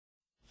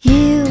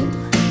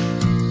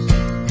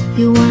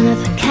You're one of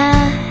a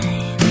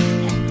kind,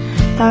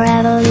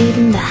 forever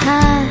leaving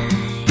behind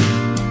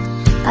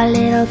a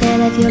little bit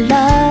of your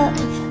love,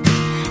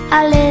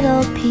 a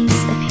little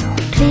piece of your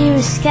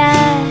clear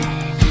sky,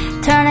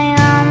 turning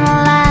on the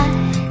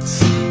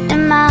lights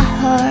in my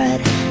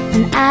heart.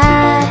 And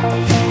I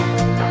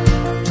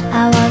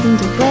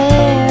wasn't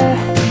aware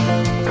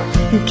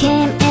you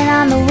came in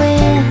on the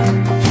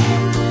wind,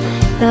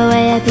 the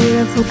way a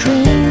beautiful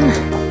dream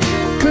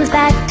comes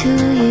back to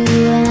you.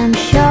 And I'm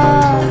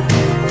sure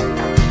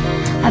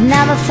I've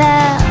never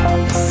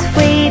felt this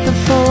way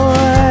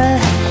before,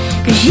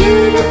 'cause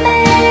you to me,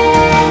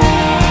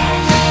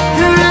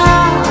 you're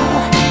all,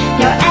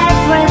 you're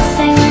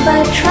everything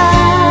but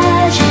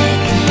tragic,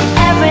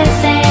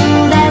 everything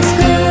that's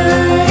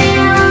good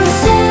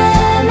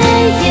inside me.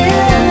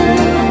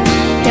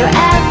 You're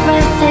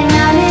everything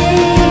I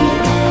need,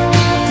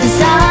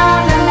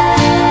 dissolving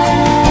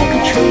like a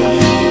tree.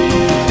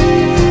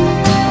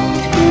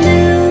 Do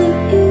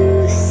you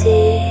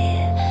see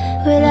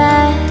what I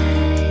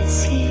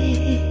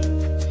see?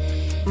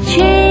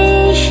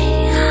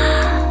 Changing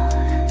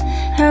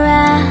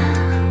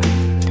around.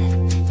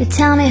 You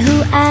tell me who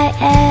I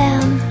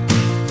am,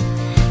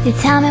 you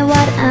tell me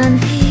what I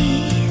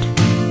need.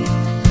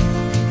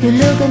 You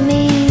look at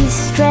me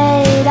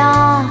straight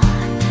on,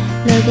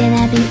 looking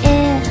at me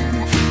in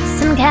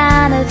some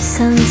kind of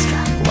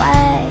sunstruck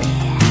way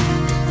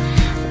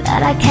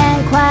that I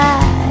can't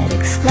quite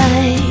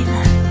explain.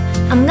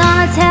 I'm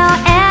gonna tell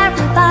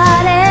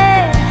everybody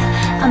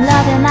I'm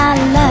loving my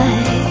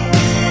life.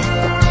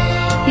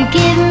 You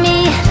give me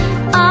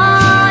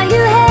all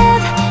you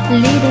have,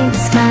 leaving a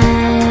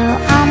smile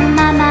on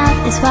my mouth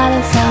is what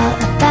it's all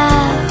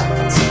about.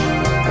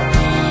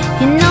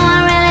 You know I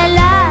really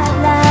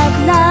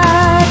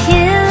love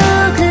you,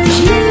 'cause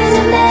you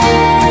to me,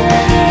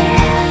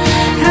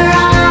 you're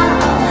all,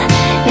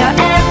 you're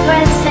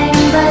everything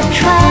but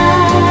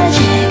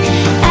tragic,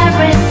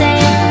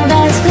 everything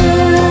that's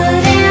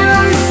good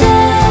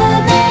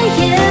inside me.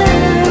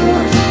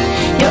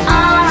 You're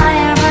all I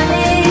ever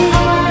need,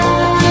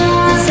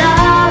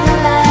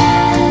 dissolving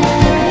like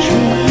a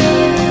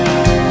tree.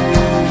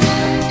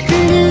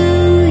 Do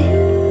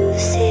you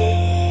see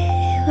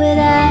what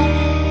I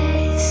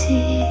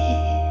see?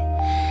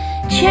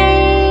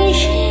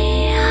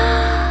 Changing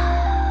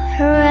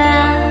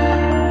around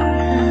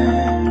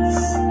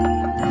us,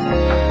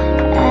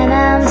 and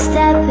I'm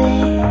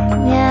stepping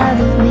out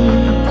of me,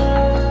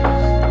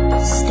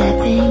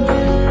 stepping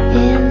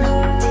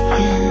into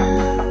you.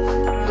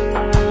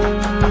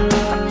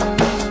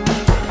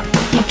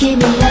 You give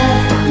me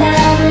love,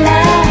 love,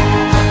 love,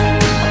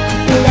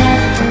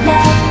 love,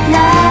 love,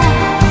 love.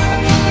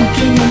 You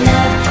give me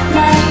love,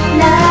 love,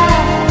 love.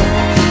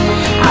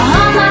 I'll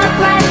hold my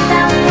breath,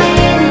 I'm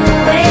waiting,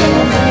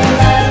 waiting for your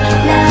love,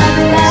 love,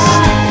 love.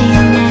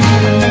 Stepping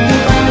out of me,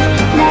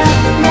 love,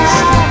 love,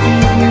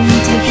 stepping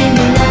into you. Give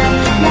me love,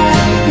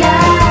 love,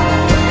 love.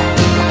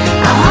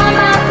 I'll hold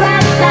my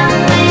breath, I'm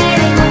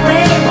waiting,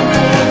 waiting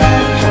for your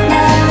love,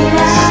 love,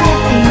 love.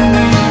 Stepping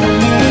out of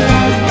me,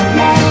 love,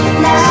 love,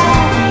 love.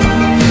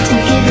 To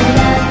give me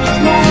love,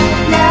 love,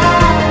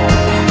 love.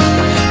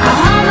 I'll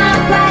hold my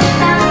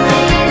breath, I'm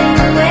waiting,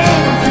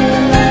 waiting for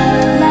your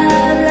love,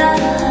 love, love.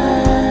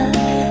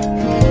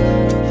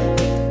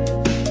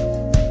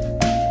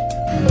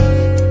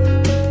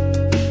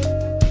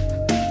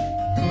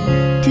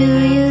 Do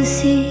you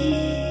see